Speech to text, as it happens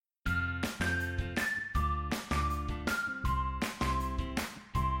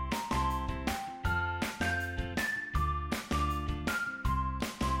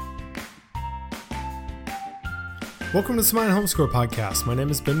Welcome to the Smile Homeschool Podcast. My name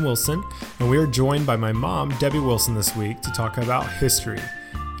is Ben Wilson, and we are joined by my mom, Debbie Wilson, this week to talk about history.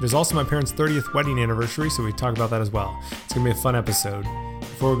 It is also my parents' 30th wedding anniversary, so we talk about that as well. It's going to be a fun episode.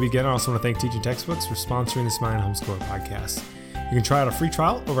 Before we begin, I also want to thank Teaching Textbooks for sponsoring the Smile Homeschool Podcast. You can try out a free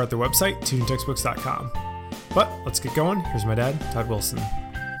trial over at their website, teachingtextbooks.com. But let's get going. Here's my dad, Todd Wilson.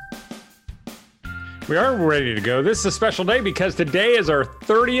 We are ready to go. This is a special day because today is our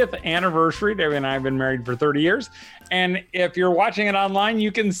 30th anniversary. Debbie and I have been married for 30 years. And if you're watching it online,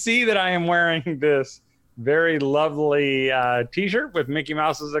 you can see that I am wearing this very lovely t-shirt with Mickey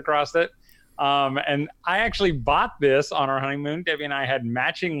Mouses across it. And I actually bought this on our honeymoon. Debbie and I had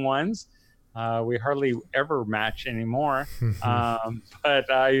matching ones. We hardly ever match anymore.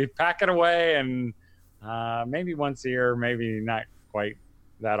 But you pack it away and maybe once a year, maybe not quite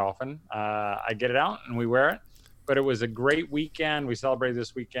that often. I get it out and we wear it, but it was a great weekend. We celebrated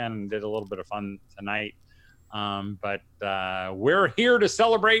this weekend and did a little bit of fun tonight. But we're here to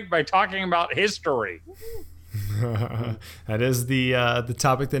celebrate by talking about history. That is the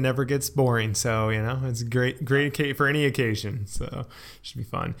topic that never gets boring. So, it's great for any occasion. So it should be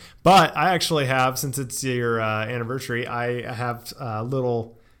fun. But I actually have, since it's your anniversary, I have a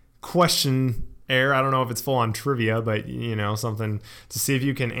little question. I don't know if it's full on trivia, but something to see if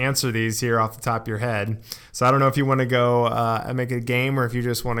you can answer these here off the top of your head. So I don't know if you want to go and make a game or if you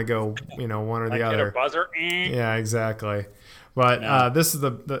just want to go, one or the other. Get a buzzer. Yeah, exactly. But this is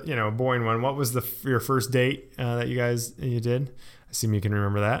the boring one. What was your first date that you did? I assume you can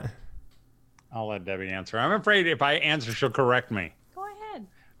remember that. I'll let Debbie answer. I'm afraid if I answer, she'll correct me. Go ahead.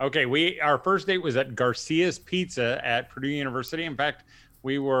 Okay, our first date was at Garcia's Pizza at Purdue University. In fact,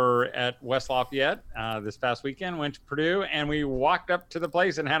 we were at West Lafayette this past weekend, went to Purdue, and we walked up to the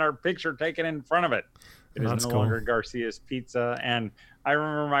place and had our picture taken in front of it. It is no longer Garcia's Pizza. And I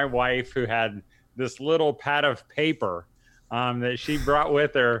remember my wife, who had this little pad of paper that she brought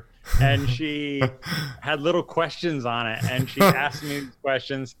with her, and she had little questions on it, and she asked me these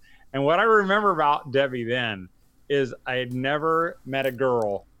questions. And what I remember about Debbie then is I had never met a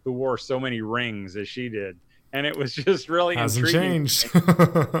girl who wore so many rings as she did. And it was just really intriguing. Hasn't changed.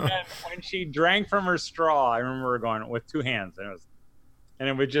 And when she drank from her straw, I remember her going with two hands, and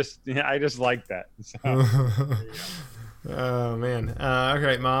it would just, I just liked that. So, oh man.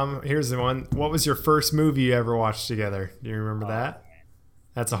 Okay, Mom. Here's the one. What was your first movie you ever watched together? Do you remember that?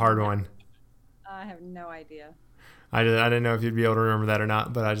 That's a hard one. I have no idea. I didn't know if you'd be able to remember that or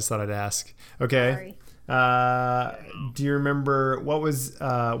not, but I just thought I'd ask. Okay. Sorry. Do you remember what was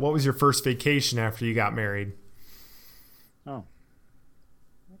your first vacation after you got married? Oh.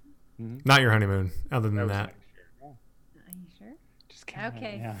 Mm-hmm. Not your honeymoon, other than that. Are you sure? Just kinda,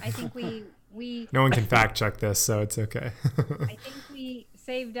 okay. Yeah. I think we No one can fact check this, so it's okay. I think we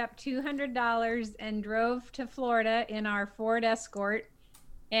saved up $200 and drove to Florida in our Ford Escort.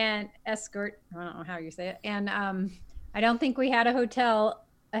 I don't know how you say it. And I don't think we had a hotel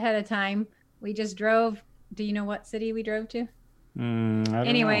ahead of time. We just drove. Do you know what city we drove to?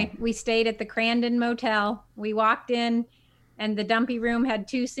 Anyway, we stayed at the Crandon Motel. We walked in, and the dumpy room had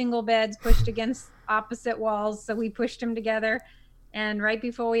two single beds pushed against opposite walls. So we pushed them together. And right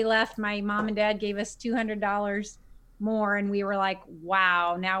before we left, my mom and dad gave us $200 more. And we were like,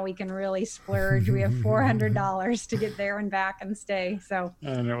 wow, now we can really splurge. We have $400 to get there and back and stay.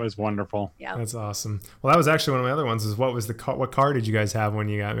 And it was wonderful. Yeah. That's awesome. Well, that was actually one of my other ones is what car did you guys have when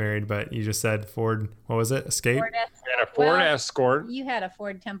you got married? But you just said Ford, what was it? Escape? Ford Escort. We had a Ford Escort. You had a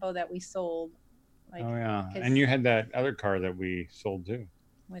Ford Tempo that we sold. Oh yeah. And you had that other car that we sold too.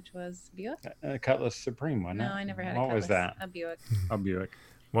 Which was Buick? A Cutlass Supreme, wasn't it? No, I never had a What Cutlass. was that? A Buick. A Buick.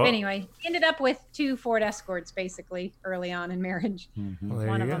 Well, anyway, we ended up with two Ford Escorts basically early on in marriage. Mm-hmm. Well, there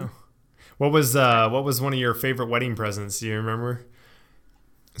One you of go. them. What was one of your favorite wedding presents? Do you remember?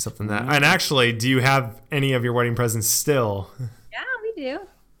 Something that. And actually, do you have any of your wedding presents still? Yeah, we do.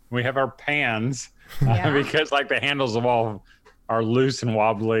 We have our pans Yeah. because the handles of all are loose and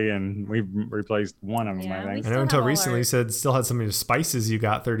wobbly, and we've replaced one of them, Yeah, I think. I Still know until have all recently our- you said still had some of your spices you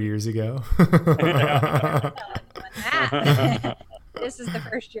got 30 years ago. This is the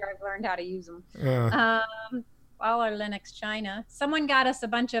first year I've learned how to use them. Yeah. All our Lennox china. Someone got us a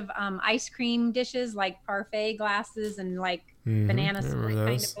bunch of ice cream dishes, like parfait glasses and banana I remember split kind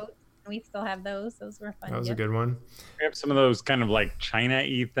those. of boats. We still have those. Those were fun. That was a gifts. good one. We have some of those kind of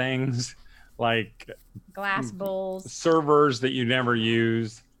China-y things, like Glass bowls. servers that you never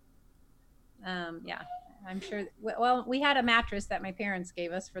use. Yeah, I'm sure. Well, we had a mattress that my parents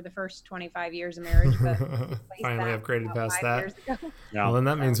gave us for the first 25 years of marriage, but we replaced Finally that upgraded about past 5 that. years ago. Yeah. Well, then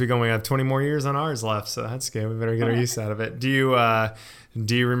that means we only have 20 more years on ours left, so that's good. We better get our use out of it. Do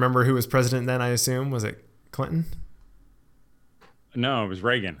you remember who was president then? I assume was it Clinton? No, it was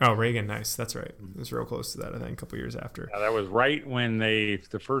Reagan. Oh, Reagan. Nice. That's right. It was real close to that, I think, a couple years after. Yeah, that was right when no,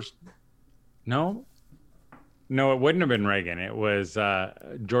 it wouldn't have been Reagan. It was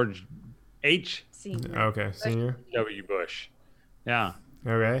George H. Senior. Okay. Senior. W. Bush. Yeah.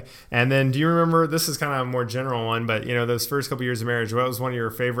 Okay. And then do you remember, this is kind of a more general one, but, those first couple years of marriage, what was one of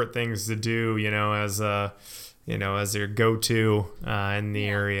your favorite things to do, as your go-to in the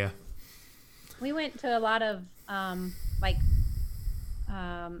area? We went to a lot of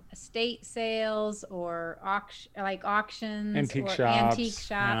estate sales or auctions, antique or shops. Antique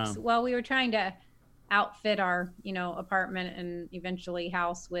shops. Yeah. Well, we were trying to outfit our, apartment and eventually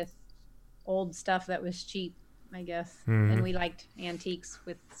house with old stuff that was cheap, I guess. Mm-hmm. And we liked antiques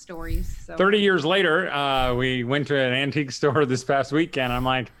with stories. So 30 years later, we went to an antique store this past weekend. I'm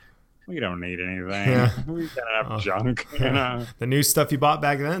like, we don't need anything. Yeah. We got enough junk. The new stuff you bought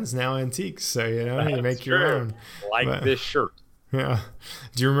back then is now antiques. So, you make your own. Like this shirt. Yeah.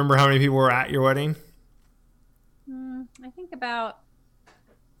 Do you remember how many people were at your wedding? I think about,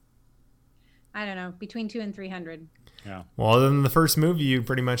 I don't know, between 200 and 300. Yeah. Well, other than the first movie, you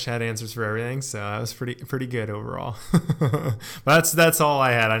pretty much had answers for everything, so that was pretty good overall. But that's all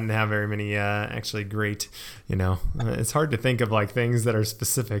I had. I didn't have very many actually great. It's hard to think of like things that are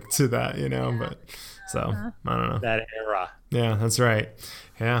specific to that, But so I don't know. That era. Yeah, that's right.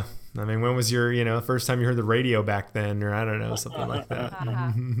 Yeah. I mean, when was your, first time you heard the radio back then, or I don't know, something like that.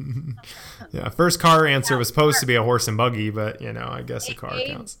 Yeah, first car answer was supposed to be a horse and buggy, but I guess a car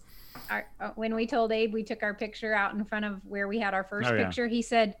counts. When we told Abe we took our picture out in front of where we had our first yeah. picture, he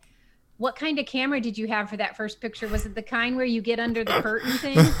said, "What kind of camera did you have for that first picture? Was it the kind where you get under the curtain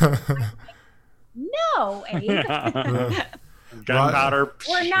thing?" No, Abe. Gunpowder.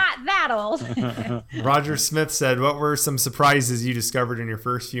 We're not that old. Roger Smith said, "What were some surprises you discovered in your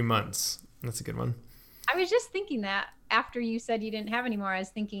first few months?" That's a good one. I was just thinking that after you said you didn't have any more, I was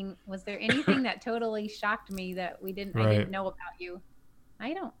thinking, was there anything that totally shocked me that I didn't know about you?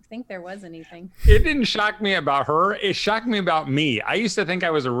 I don't think there was anything. It didn't shock me about her. It shocked me about me. I used to think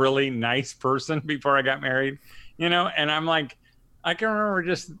I was a really nice person before I got married, and I'm like, I can remember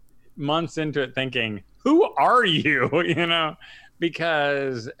just months into it thinking, who are you?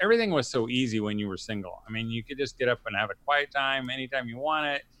 Because everything was so easy when you were single. I mean, you could just get up and have a quiet time anytime you want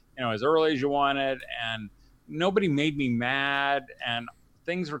it, as early as you wanted, and nobody made me mad, and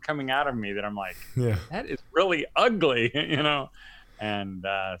things were coming out of me that I'm like, that is really ugly, And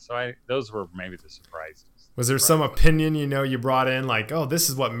so those were maybe the surprises. Was there some opinion, you brought in like, oh, this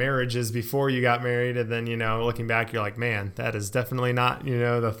is what marriage is before you got married. And then, looking back, you're like, man, that is definitely not,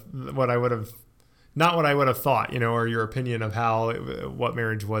 what I would have thought, or your opinion of what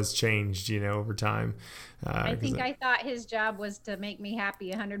marriage was changed, over time. I think I thought his job was to make me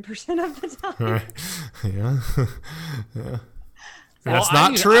happy 100% of the time. Right. Yeah. Yeah. That's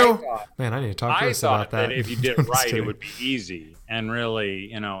not true. Man, I need to talk to us about that. That if you did it right, it would be easy. And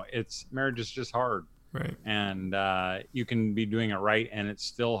really, marriage is just hard. Right. And you can be doing it right, and it's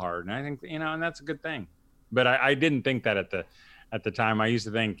still hard. And I think, and that's a good thing. But I didn't think that at the time. I used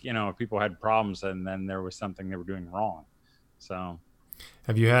to think, if people had problems, and then there was something they were doing wrong. So.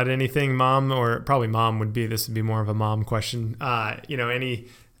 Have you had anything, Mom, or probably Mom this would be more of a mom question. Any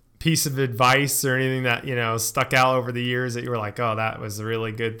piece of advice or anything that stuck out over the years that you were like, oh, that was a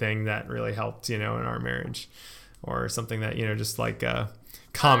really good thing that really helped in our marriage, or something that just like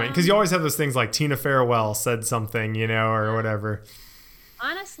comment, because you always have those things like Tina Farewell said something or whatever.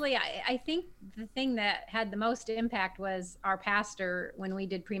 Honestly, I think the thing that had the most impact was our pastor when we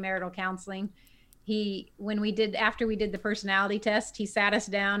did premarital counseling. After we did the personality test, he sat us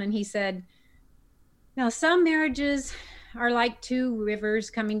down and he said, now some marriages are like two rivers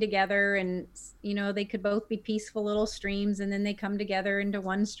coming together, and they could both be peaceful little streams, and then they come together into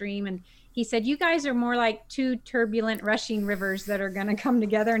one stream. And he said, you guys are more like two turbulent rushing rivers that are going to come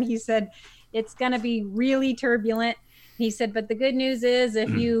together. And he said, it's going to be really turbulent. He said, but the good news is if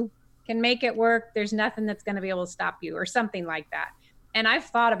you can make it work, there's nothing that's going to be able to stop you, or something like that. And I've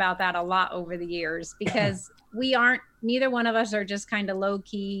thought about that a lot over the years, because neither one of us are just kind of low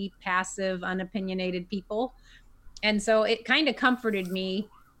key, passive, unopinionated people. And so it kind of comforted me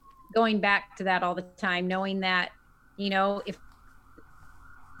going back to that all the time, knowing that, if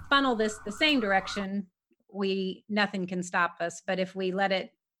funnel this the same direction, nothing can stop us. But if we let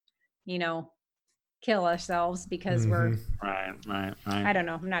it, kill ourselves because we're right. I don't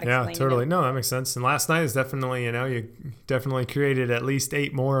know. I'm not explaining. Yeah, totally. It. No, that makes sense. And last night is definitely, you definitely created at least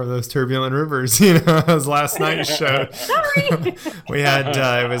 8 more of those turbulent rivers, as last night's show. Sorry. We had,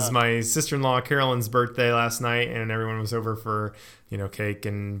 it was my sister-in-law Carolyn's birthday last night, and everyone was over for cake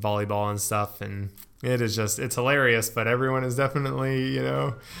and volleyball and stuff. And it's hilarious, but everyone is definitely,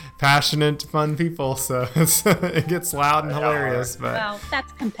 passionate, fun people. So it gets loud and hilarious, but well,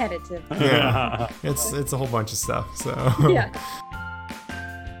 that's competitive. yeah, it's a whole bunch of stuff. So Yeah.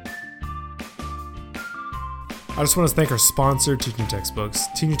 I just want to thank our sponsor, Teaching Textbooks.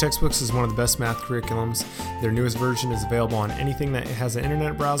 Teaching Textbooks is one of the best math curriculums. Their newest version is available on anything that has an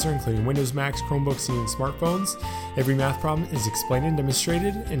internet browser, including Windows, Macs, Chromebooks, and even smartphones. Every math problem is explained and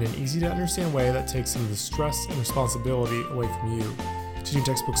demonstrated in an easy-to-understand way that takes some of the stress and responsibility away from you. Teaching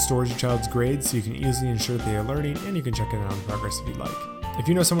Textbooks stores your child's grades so you can easily ensure they are learning, and you can check in on progress if you'd like. If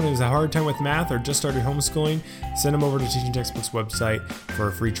you know someone who has a hard time with math or just started homeschooling, send them over to Teaching Textbooks website for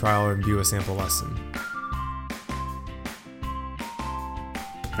a free trial or view a sample lesson.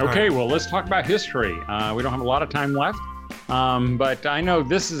 Okay, well, let's talk about history. We don't have a lot of time left, but I know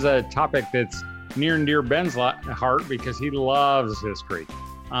this is a topic that's near and dear Ben's heart because he loves history.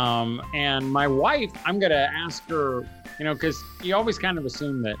 And my wife, I'm going to ask her, because you always kind of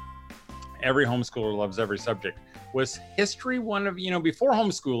assume that every homeschooler loves every subject. Was history one of, before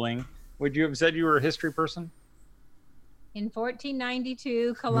homeschooling, would you have said you were a history person? In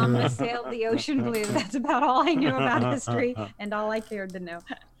 1492, Columbus sailed the ocean blue. That's about all I knew about history and all I cared to know.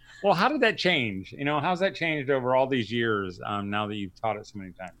 Well, how did that change? How's that changed over all these years now that you've taught it so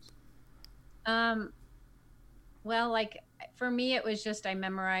many times? Well, like for me, it was just I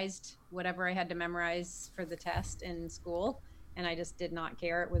memorized whatever I had to memorize for the test in school, and I just did not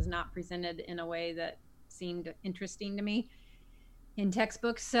care. It was not presented in a way that seemed interesting to me in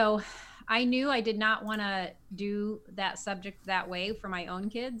textbooks. So I knew I did not want to do that subject that way for my own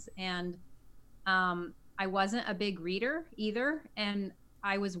kids. And I wasn't a big reader either. And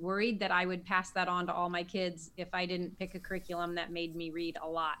I was worried that I would pass that on to all my kids if I didn't pick a curriculum that made me read a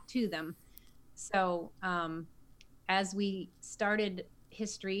lot to them. So as we started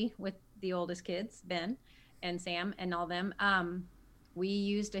history with the oldest kids, Ben and Sam and all them, we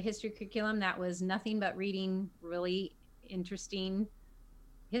used a history curriculum that was nothing but reading really interesting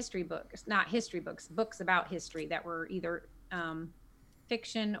history books, not history books, books about history that were either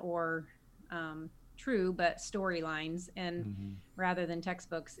fiction or true, but storylines and rather than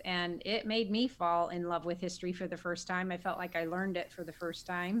textbooks. And it made me fall in love with history for the first time. I felt like I learned it for the first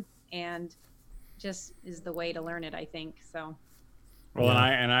time, and just is the way to learn it, I think. So. Well,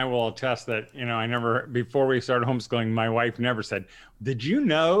 yeah. and I will attest that, I never, before we started homeschooling, my wife never said, did you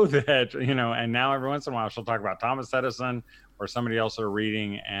know that, and now every once in a while she'll talk about Thomas Edison or somebody else they're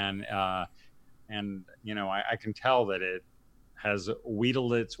reading. And I can tell that it has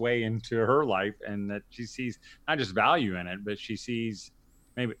wheedled its way into her life and that she sees not just value in it, but she sees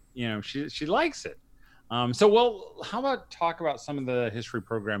maybe, she likes it. So, how about talk about some of the history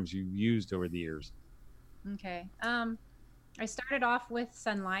programs you've used over the years? Okay. I started off with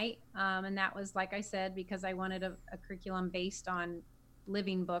Sunlight, and that was, like I said, because I wanted a curriculum based on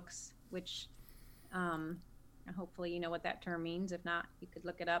living books, which hopefully you know what that term means. If not, you could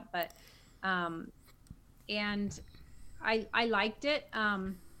look it up. But and I liked it.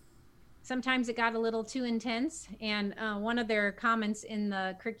 Sometimes it got a little too intense. And one of their comments in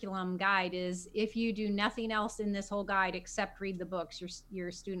the curriculum guide is, if you do nothing else in this whole guide except read the books,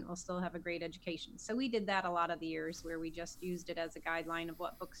 your student will still have a great education. So we did that a lot of the years where we just used it as a guideline of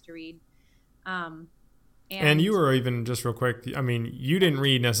what books to read. And you were even, just real quick, you didn't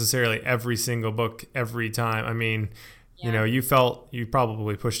read necessarily every single book every time. You felt you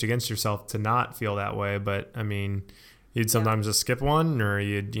probably pushed against yourself to not feel that way, but you'd sometimes just skip one, or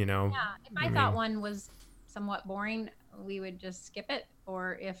you'd, Yeah, if I thought one was somewhat boring, we would just skip it.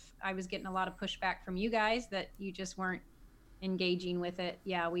 Or if I was getting a lot of pushback from you guys that you just weren't engaging with it,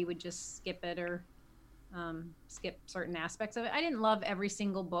 we would just skip it or skip certain aspects of it. I didn't love every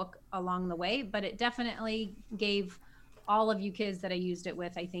single book along the way, but it definitely gave all of you kids that I used it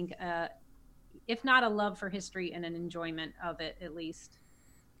with, I think, if not a love for history and an enjoyment of it, at least.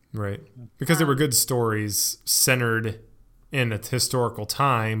 Right. Because they were good stories centered in a historical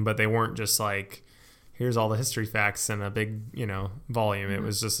time, but they weren't just like, here's all the history facts in a big, volume. Mm-hmm. It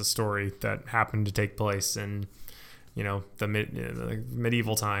was just a story that happened to take place in, the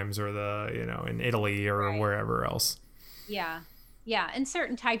medieval times, or in Italy or wherever else. Yeah. Yeah. And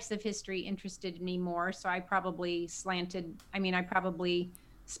certain types of history interested me more. So I probably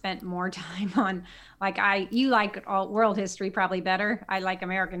spent more time on, you like all world history probably better. I like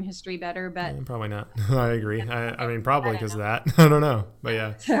American history better, but probably not. I agree. Probably because of that. I don't know, but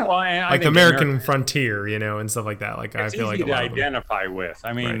yeah. Well, like American frontier, and stuff like that. I feel like it's easy to identify with.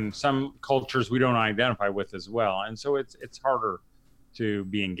 Some cultures we don't identify with as well, and so it's harder to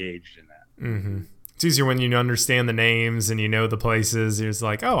be engaged in that. Mm-hmm. it's easier when you understand the names and you know the places. It's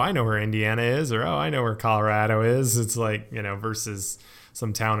like, oh, I know where Indiana is, or oh, I know where Colorado is. It's like, versus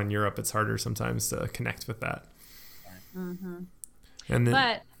some town in Europe, it's harder sometimes to connect with that. Mm-hmm. And then,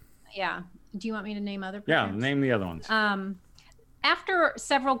 But yeah, do you want me to name other programs? Yeah, name the other ones. After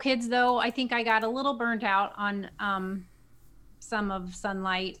several kids, though, I think I got a little burnt out on some of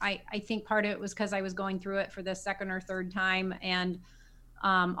Sunlight. I think part of it was because I was going through it for the second or third time, and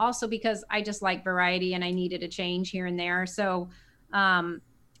also because I just like variety and I needed a change here and there. So I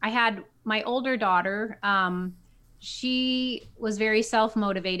had my older daughter. She was very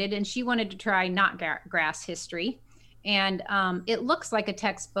self-motivated and she wanted to try Not Grass history. And it looks like a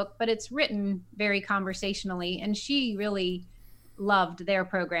textbook, but it's written very conversationally. And she really loved their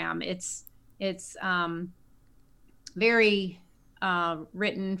program. It's very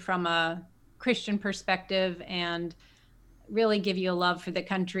written from a Christian perspective and really give you a love for the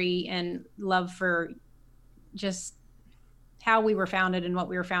country and love for just how we were founded and what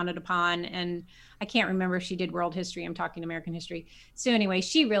we were founded upon. And I can't remember if she did world history. I'm talking American history. So anyway,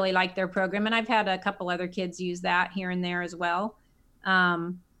 she really liked their program. And I've had a couple other kids use that here and there as well.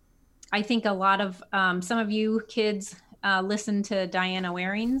 I think a lot of some of you kids listen to Diana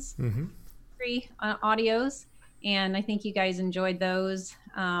Waring's free audios. And I think you guys enjoyed those.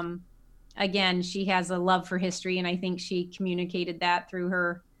 Again, she has a love for history. And I think she communicated that through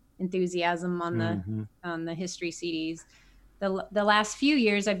her enthusiasm on the history CDs. The last few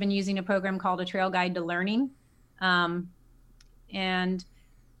years, I've been using a program called A Trail Guide to Learning. And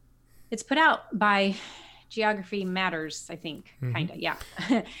it's put out by Geography Matters, I think, kind of, yeah.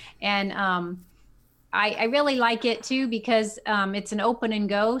 And I really like it too, because it's an open and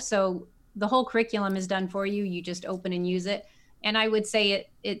go. So the whole curriculum is done for you. You just open and use it. And I would say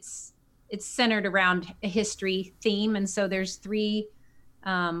it's centered around a history theme. And so there's 3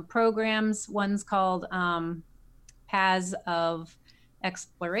 programs. One's called Paths of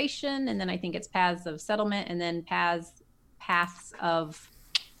Exploration, and then I think it's Paths of Settlement, and then Paths of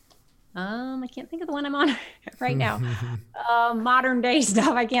I can't think of the one I'm on right now. Modern day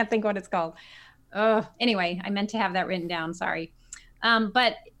stuff. I can't think what it's called. Anyway, I meant to have that written down. Sorry.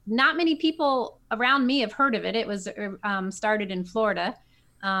 But not many people around me have heard of it. It was started in Florida.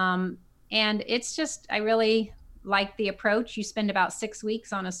 And it's just, I really like the approach. You spend about 6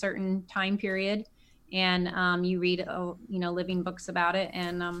 weeks on a certain time period, and you read, living books about it.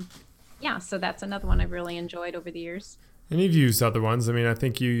 And so that's another one I've really enjoyed over the years. And you've used other ones. I mean, I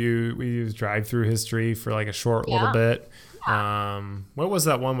think we used Drive Through History for like a short little bit. Yeah. What was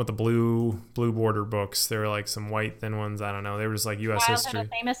that one with the blue border books? They were like some white thin ones. I don't know. They were just like U.S. history. Childhood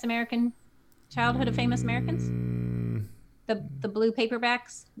of Famous Americans. The blue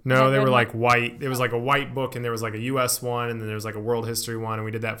paperbacks. No, they were like white. It was like a white book, and there was like a U.S. one, and then there was like a world history one, and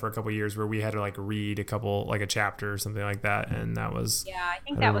we did that for a couple of years where we had to like read a chapter or something like that, and that was. Yeah, I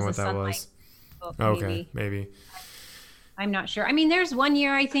think that was a Sunlight book. Okay, maybe. I'm not sure. I mean, there's one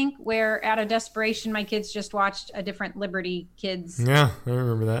year, I think, where out of desperation, my kids just watched a different Liberty Kids. Yeah, I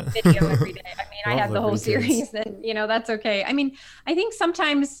remember that. Video every day. I mean, I had the whole series, and that's okay. I mean, I think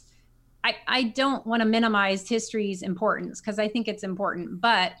sometimes I don't want to minimize history's importance, because I think it's important,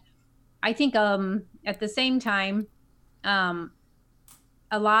 but I think at the same time, a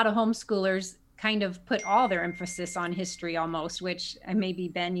lot of homeschoolers kind of put all their emphasis on history almost, which maybe,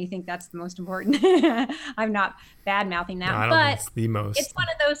 Ben, you think that's the most important. I'm not bad mouthing that, no, but it's the most. It's one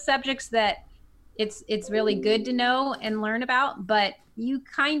of those subjects that it's really good to know and learn about, but you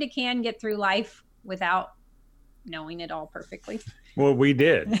kind of can get through life without knowing it all perfectly. Well, we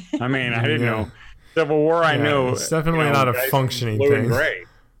did. I mean, I didn't know Civil War. I know it's definitely not a functioning thing.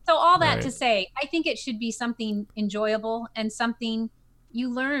 So all that to say, I think it should be something enjoyable and something you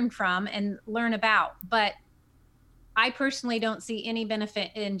learn from and learn about. But I personally don't see any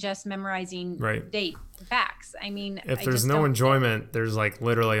benefit in just memorizing date and facts. I mean, if there's no enjoyment, there's like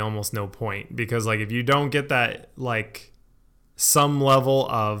literally almost no point, because like if you don't get that like some level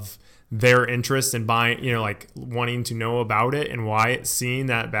of their interest in buying, like wanting to know about it and why it's seeing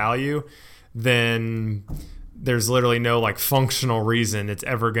that value, then there's literally no like functional reason it's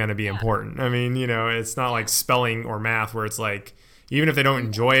ever going to be important. I mean, it's not like spelling or math where it's like, even if they don't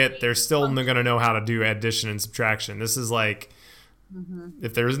enjoy it, they're still going to know how to do addition and subtraction. This is like,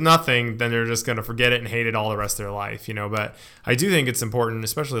 if there's nothing, then they're just going to forget it and hate it all the rest of their life, But I do think it's important,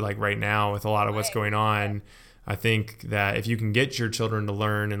 especially like right now with a lot of what's going on. I think that if you can get your children to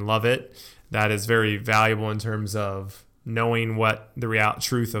learn and love it, that is very valuable in terms of knowing what the real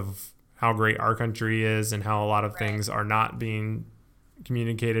truth of how great our country is and how a lot of things are not being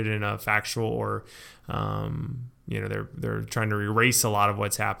communicated in a factual or, they're trying to erase a lot of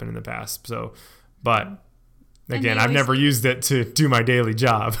what's happened in the past. So But again, they I've always never used it to do my daily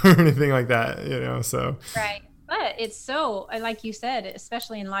job or anything like that, so. Right. But it's so, like you said,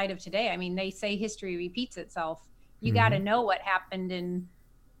 especially in light of today, I mean, they say history repeats itself. You got to know what happened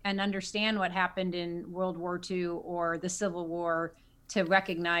and understand what happened in World War II or the Civil War to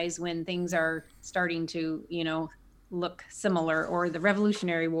recognize when things are starting to, look similar, or the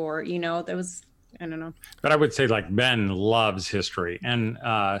Revolutionary War, there was, I don't know. But I would say like Ben loves history, and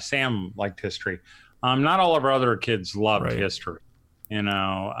Sam liked history. Not all of our other kids loved history,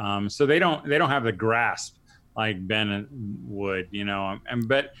 so they don't have the grasp like Ben would,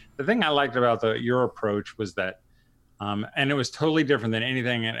 but the thing I liked about your approach was that, and it was totally different than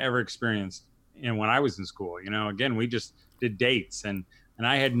anything I'd ever experienced, when I was in school. Again, we just did dates, and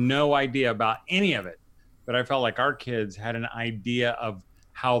I had no idea about any of it, but I felt like our kids had an idea of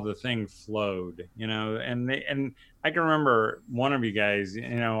how the thing flowed, and I can remember one of you guys,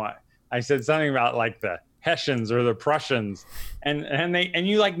 I said something about like the Hessians or the Prussians, and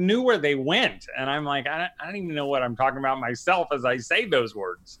you like knew where they went, and I'm like, I don't even know what I'm talking about myself as I say those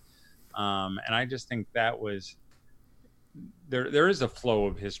words, and I just think that was there is a flow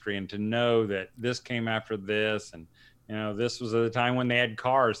of history, and to know that this came after this, and this was at the time when they had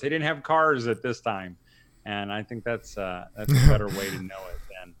cars. They didn't have cars at this time, and I think that's a better way to know it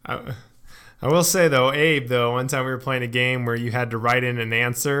then. I will say, though, Abe, one time we were playing a game where you had to write in an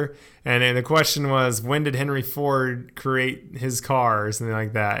answer, and the question was, when did Henry Ford create his car, or something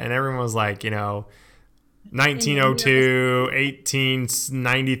like that? And everyone was like, 1902,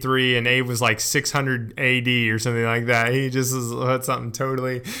 1893, and Abe was like 600 AD or something like that. He just was something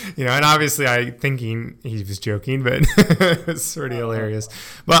totally, and obviously I thinking he was joking, but it's pretty hilarious.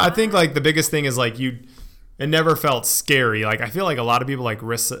 But I think like the biggest thing is like it never felt scary. Like I feel like a lot of people like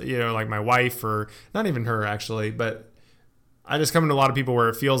risk, like my wife, or not even her actually, but I just come into a lot of people where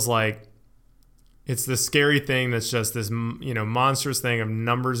it feels like it's this scary thing that's just this, monstrous thing of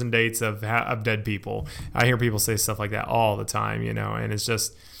numbers and dates of dead people. I hear people say stuff like that all the time, and it's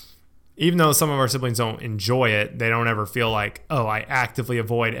just, even though some of our siblings don't enjoy it, they don't ever feel like, oh, I actively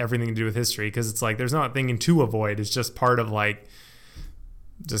avoid everything to do with history, because it's like there's not a thing to avoid. It's just part of like,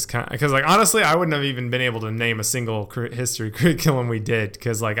 just kind of, because like honestly I wouldn't have even been able to name a single history curriculum we did,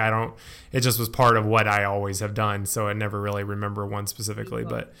 because like it just was part of what I always have done, so I never really remember one specifically.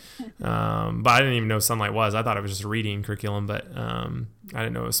 But I didn't even know Sunlight was. I thought it was just a reading curriculum, but I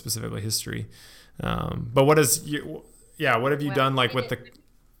didn't know it was specifically history. But what have you done like with the?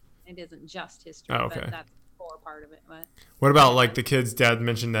 It isn't just history. Oh, okay. But that's the core part of it. But what about like the kids Dad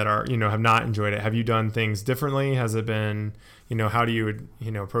mentioned that are have not enjoyed it? Have you done things differently? Has it been how do you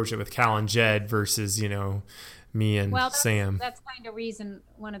approach it with Cal and Jed versus me and Sam? That's kind of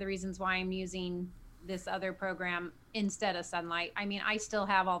one of the reasons why I'm using this other program instead of Sunlight. I mean, I still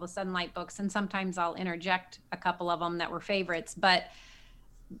have all the Sunlight books, and sometimes I'll interject a couple of them that were favorites, but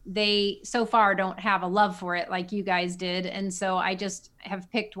they so far don't have a love for it like you guys did. And so I just have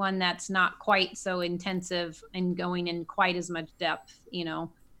picked one that's not quite so intensive and going in quite as much depth,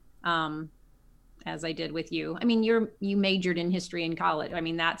 as I did with you. I mean, you majored in history in college. I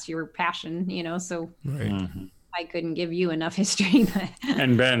mean, that's your passion, so right. Mm-hmm. I couldn't give you enough history. But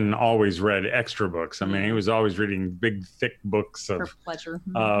and Ben always read extra books. I mean, he was always reading big, thick books for pleasure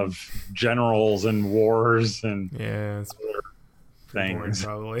of generals and wars and it's things.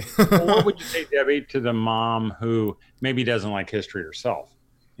 Boring, probably. Well, what would you say, Debbie, to the mom who maybe doesn't like history herself,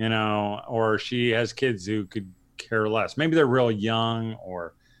 or she has kids who could care less? Maybe they're real young,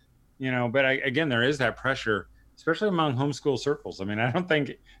 or but again, there is that pressure, especially among homeschool circles. I mean, I don't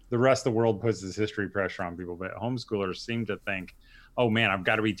think the rest of the world puts this history pressure on people, but homeschoolers seem to think, oh man, I've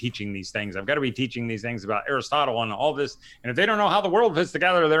got to be teaching these things. I've got to be teaching these things about Aristotle and all this. And if they don't know how the world fits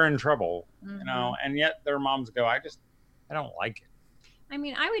together, they're in trouble, and yet their moms go, I don't like it. I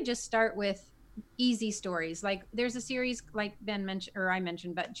mean, I would just start with easy stories. Like there's a series like Ben mentioned, or I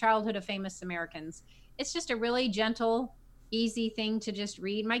mentioned, but Childhood of Famous Americans. It's just a really gentle, easy thing to just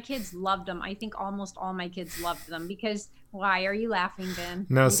read. My kids loved them. I think almost all my kids loved them because why are you laughing, Ben?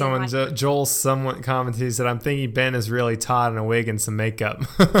 No, Joel somewhat commented, he said, I'm thinking Ben is really Todd in a wig and some makeup.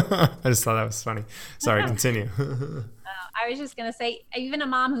 I just thought that was funny. Sorry, continue. I was just going to say, even a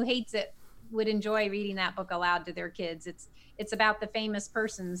mom who hates it would enjoy reading that book aloud to their kids. It's about the famous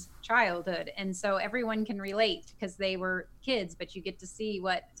person's childhood. And so everyone can relate because they were kids, but you get to see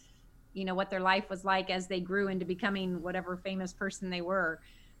what their life was like as they grew into becoming whatever famous person they were.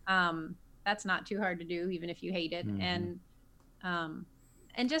 That's not too hard to do, even if you hate it. Mm-hmm.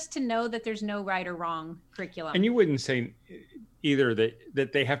 And just to know that there's no right or wrong curriculum. And you wouldn't say either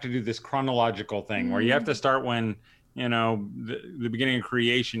that they have to do this chronological thing where you have to start when the beginning of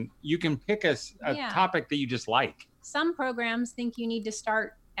creation. You can pick a Yeah. topic that you just like. Some programs think you need to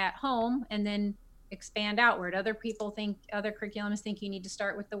start at home and then expand outward. Other curriculums think you need to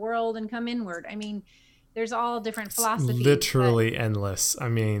start with the world and come inward. I mean, there's all different philosophies. Literally endless. I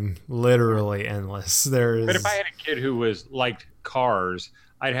mean, literally endless. But if I had a kid who liked cars,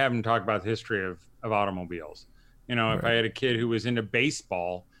 I'd have him talk about the history of automobiles. If I had a kid who was into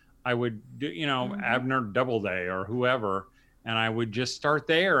baseball, I would do, Abner Doubleday or whoever, and I would just start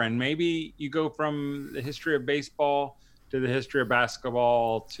there. And maybe you go from the history of baseball to the history of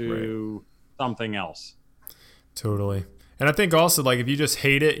basketball to something else. Totally. And I think also, like, if you just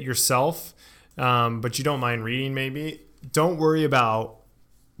hate it yourself, but you don't mind reading, maybe don't worry about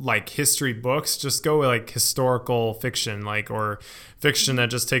like history books. Just go with like historical fiction, or fiction that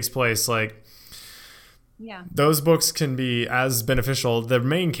just takes place. Those books can be as beneficial. The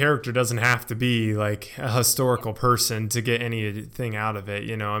main character doesn't have to be like a historical person to get anything out of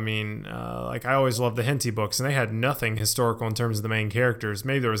it. I mean, I always loved the Henty books, and they had nothing historical in terms of the main characters.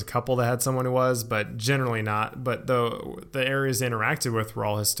 Maybe there was a couple that had someone who was, but generally not. But the areas they interacted with were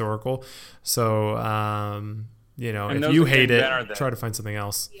all historical. So, if you hate it, try to find something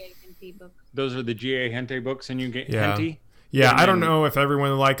else. Those are the G.A. Henty books, and you get Henty? Yeah, I don't know if everyone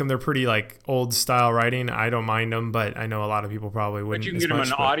would like them. They're pretty old style writing. I don't mind them, but I know a lot of people probably wouldn't. But you can get them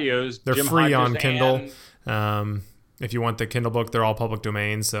in audios. They're free on Kindle. If you want the Kindle book, they're all public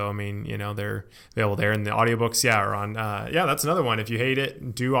domain. So, I mean, they're available there. And the audiobooks, are on. That's another one. If you hate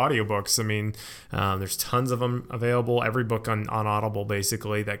it, do audiobooks. I mean, there's tons of them available. Every book on Audible,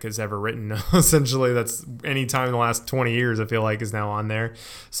 basically, that is ever written. Essentially, that's any time in the last 20 years, I feel like, is now on there.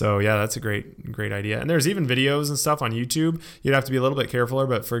 So, yeah, that's a great idea. And there's even videos and stuff on YouTube. You'd have to be a little bit carefuler.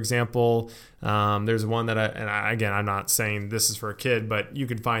 But, for example, there's one that I'm not saying this is for a kid, but you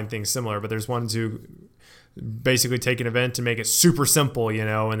could find things similar. But there's ones who basically take an event and make it super simple,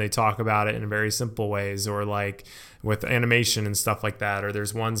 and they talk about it in very simple ways, or like with animation and stuff like that. Or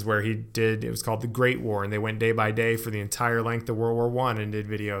there's ones where it was called The Great War, and they went day by day for the entire length of World War I and did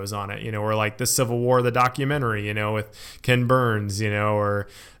videos on it, or like the Civil War, the documentary, with Ken Burns, or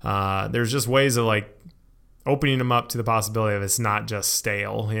there's just ways of opening them up to the possibility of it's not just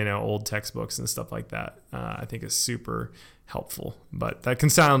stale, old textbooks and stuff like that. I think is super helpful, but that can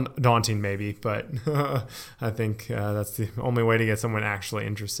sound daunting maybe, but I think that's the only way to get someone actually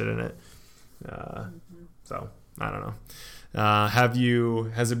interested in it. So I don't know.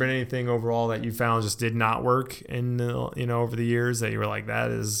 Has there been anything overall that you found just did not work in over the years that you were like, that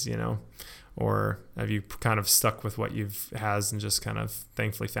is, or have you kind of stuck with what has and just kind of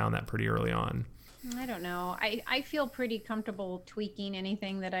thankfully found that pretty early on? I don't know. I feel pretty comfortable tweaking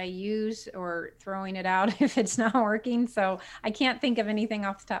anything that I use or throwing it out if it's not working. So I can't think of anything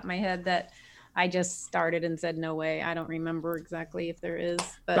off the top of my head that I just started and said, no way. I don't remember exactly if there is.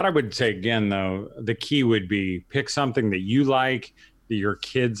 But I would say, again, though, the key would be pick something that you like, that your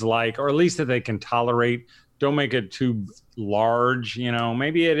kids like, or at least that they can tolerate. Don't make it too large.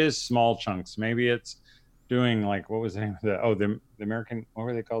 Maybe it is small chunks. Maybe it's doing what was the name of the American, what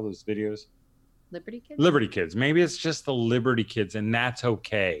were they called, those videos? Liberty Kids. Maybe it's just the Liberty Kids, and that's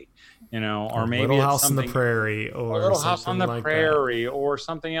okay, or maybe Little it's House on the Prairie, or Little House on the Prairie, or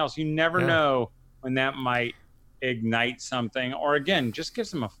something else. You never know when that might ignite something, or again, just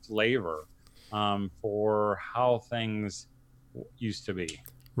gives them a flavor for how things used to be.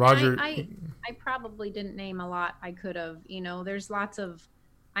 Roger, I probably didn't name a lot. I could have. There's lots of.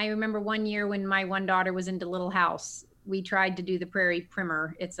 I remember one year when my one daughter was into Little House. We tried to do the Prairie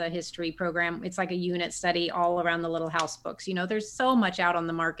Primer. It's a history program. It's like a unit study all around the Little House books. there's so much out on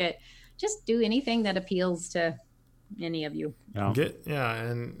the market. Just do anything that appeals to any of you.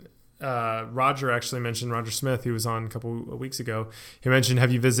 And Roger actually mentioned, Roger Smith, who was on a couple of weeks ago, he mentioned,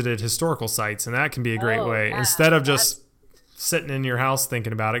 have you visited historical sites? And that can be a great way. Yeah, instead of just sitting in your house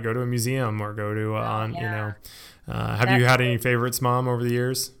thinking about it, go to a museum or go to, have you had any favorites, Mom, over the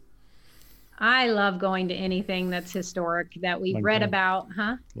years? I love going to anything that's historic that we've read about,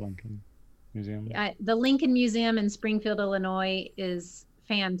 Lincoln Museum. The Lincoln Museum in Springfield, Illinois is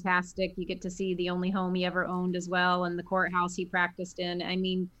fantastic. You get to see the only home he ever owned as well, and the courthouse he practiced in. I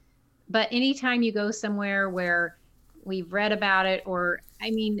mean, but anytime you go somewhere where we've read about it,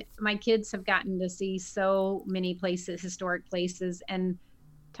 my kids have gotten to see so many places, historic places, and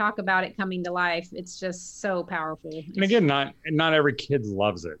talk about it coming to life. It's just so powerful. And again, not every kid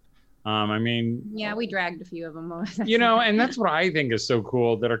loves it. We dragged a few of them. And that's what I think is so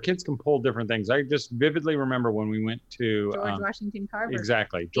cool, that our kids can pull different things. I just vividly remember when we went to George Washington Carver.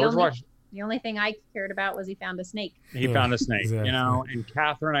 Exactly. The only thing I cared about was he found a snake. He found a snake, exactly. And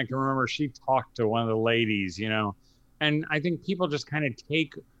Catherine, I can remember she talked to one of the ladies, And I think people just kind of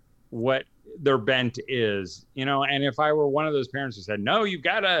take what their bent is, and if I were one of those parents who said, no, you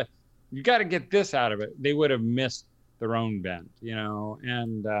gotta get this out of it, they would have missed their own bent,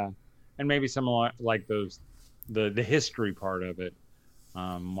 and maybe some like those, the history part of it,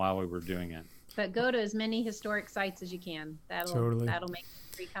 while we were doing it. But go to as many historic sites as you can. That'll make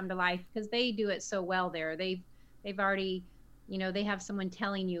history come to life, because they do it so well there. They've already, they have someone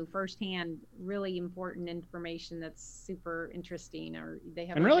telling you firsthand really important information that's super interesting, or they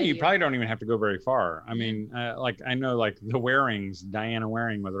have. And really, you probably don't even have to go very far. I mean, like I know, like the Warings, Diana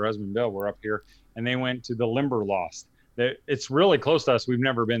Waring with her husband Bill, were up here, and they went to the Limberlost. It's really close to us. We've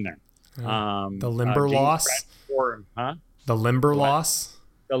never been there. The Limberlost. The Limberlost.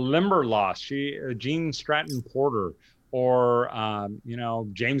 The Limberlost. Gene Stratton Porter, or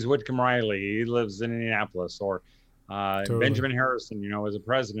James Whitcomb Riley. He lives in Indianapolis, or totally. Benjamin Harrison, was a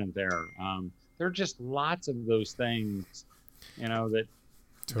president there. There are just lots of those things, that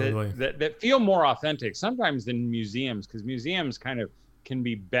totally. that feel more authentic sometimes than museums, because museums kind of can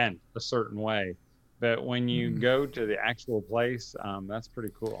be bent a certain way. But when you go to the actual place, that's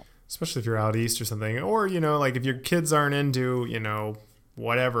pretty cool. Especially if you're out east or something, or, like if your kids aren't into,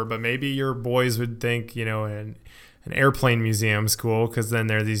 whatever, but maybe your boys would think, an airplane museum's cool, because then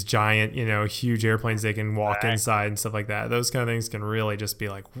there are these giant, huge airplanes they can walk inside and stuff like that. Those kind of things can really just be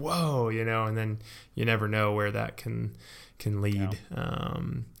like, whoa, and then you never know where that can lead. Yeah.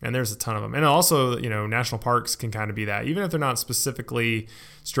 And there's a ton of them. And also, national parks can kind of be that, even if they're not specifically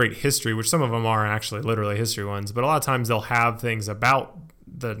straight history, which some of them are actually literally history ones, but a lot of times they'll have things about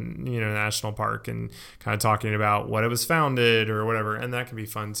the national park and kind of talking about what it was founded or whatever, and that can be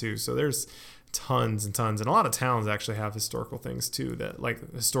fun too. So there's tons and tons, and a lot of towns actually have historical things too, that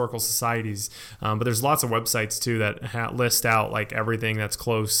like historical societies, but there's lots of websites too that list out like everything that's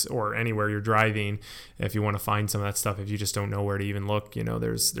close or anywhere you're driving. If you want to find some of that stuff, if you just don't know where to even look,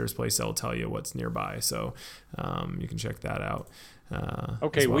 there's places that'll tell you what's nearby, so you can check that out.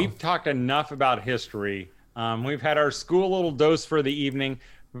 Okay, well. We've talked enough about history. We've had our school little dose for the evening.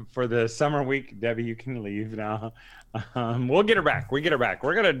 For the summer week, Debbie, you can leave now. We'll get her back. We're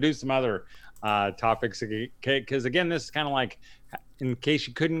going to do some other topics, because again, this is kind of like, in case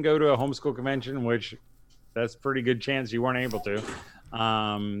you couldn't go to a homeschool convention, which that's pretty good chance you weren't able to,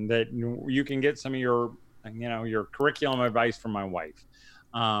 that you can get some of your curriculum advice from my wife.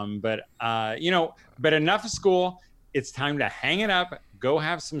 But enough of school. It's time to hang it up. Go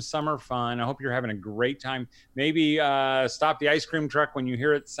have some summer fun. I hope you're having a great time. Maybe stop the ice cream truck when you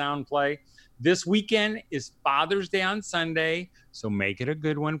hear it sound play. This weekend is Father's Day on Sunday, so make it a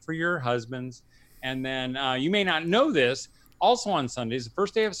good one for your husbands. And then you may not know this, also on Sunday is the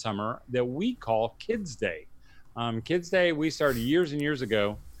first day of summer that we call Kids Day. Kids Day, we started years and years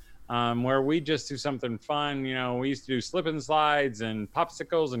ago, where we just do something fun. We used to do slip and slides and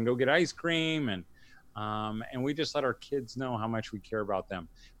popsicles and go get ice cream, and we just let our kids know how much we care about them.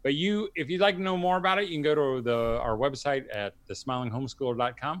 But if you'd like to know more about it, you can go to our website at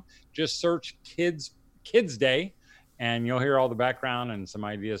thesmilinghomeschooler.com. Just search Kids Day, and you'll hear all the background and some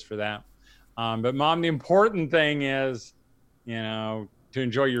ideas for that. But Mom, the important thing is, to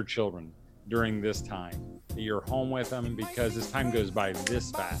enjoy your children during this time. You're home with them, because this time goes by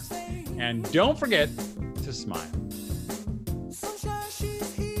this fast. And don't forget to smile.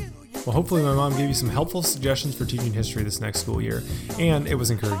 Well, hopefully my mom gave you some helpful suggestions for teaching history this next school year, and it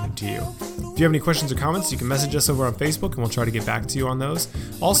was encouraging to you. If you have any questions or comments, you can message us over on Facebook, and we'll try to get back to you on those.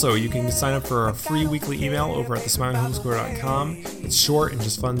 Also, you can sign up for a free weekly email over at thesmilinghomeschooler.com. It's short and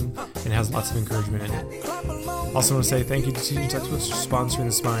just fun, and has lots of encouragement in it. Also want to say thank you to Teaching Textbooks for sponsoring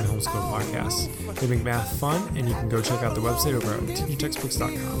the Smiling Homeschool podcast. They make math fun, and you can go check out the website over at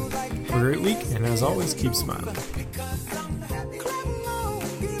teachingtextbooks.com. Have a great week, and as always, keep smiling.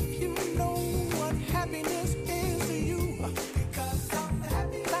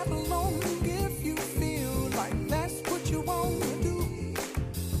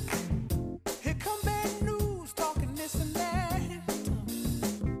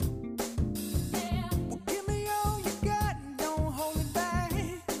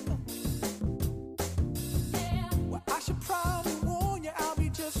 Probably warn you, I'll be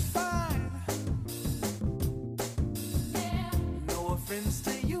just fine.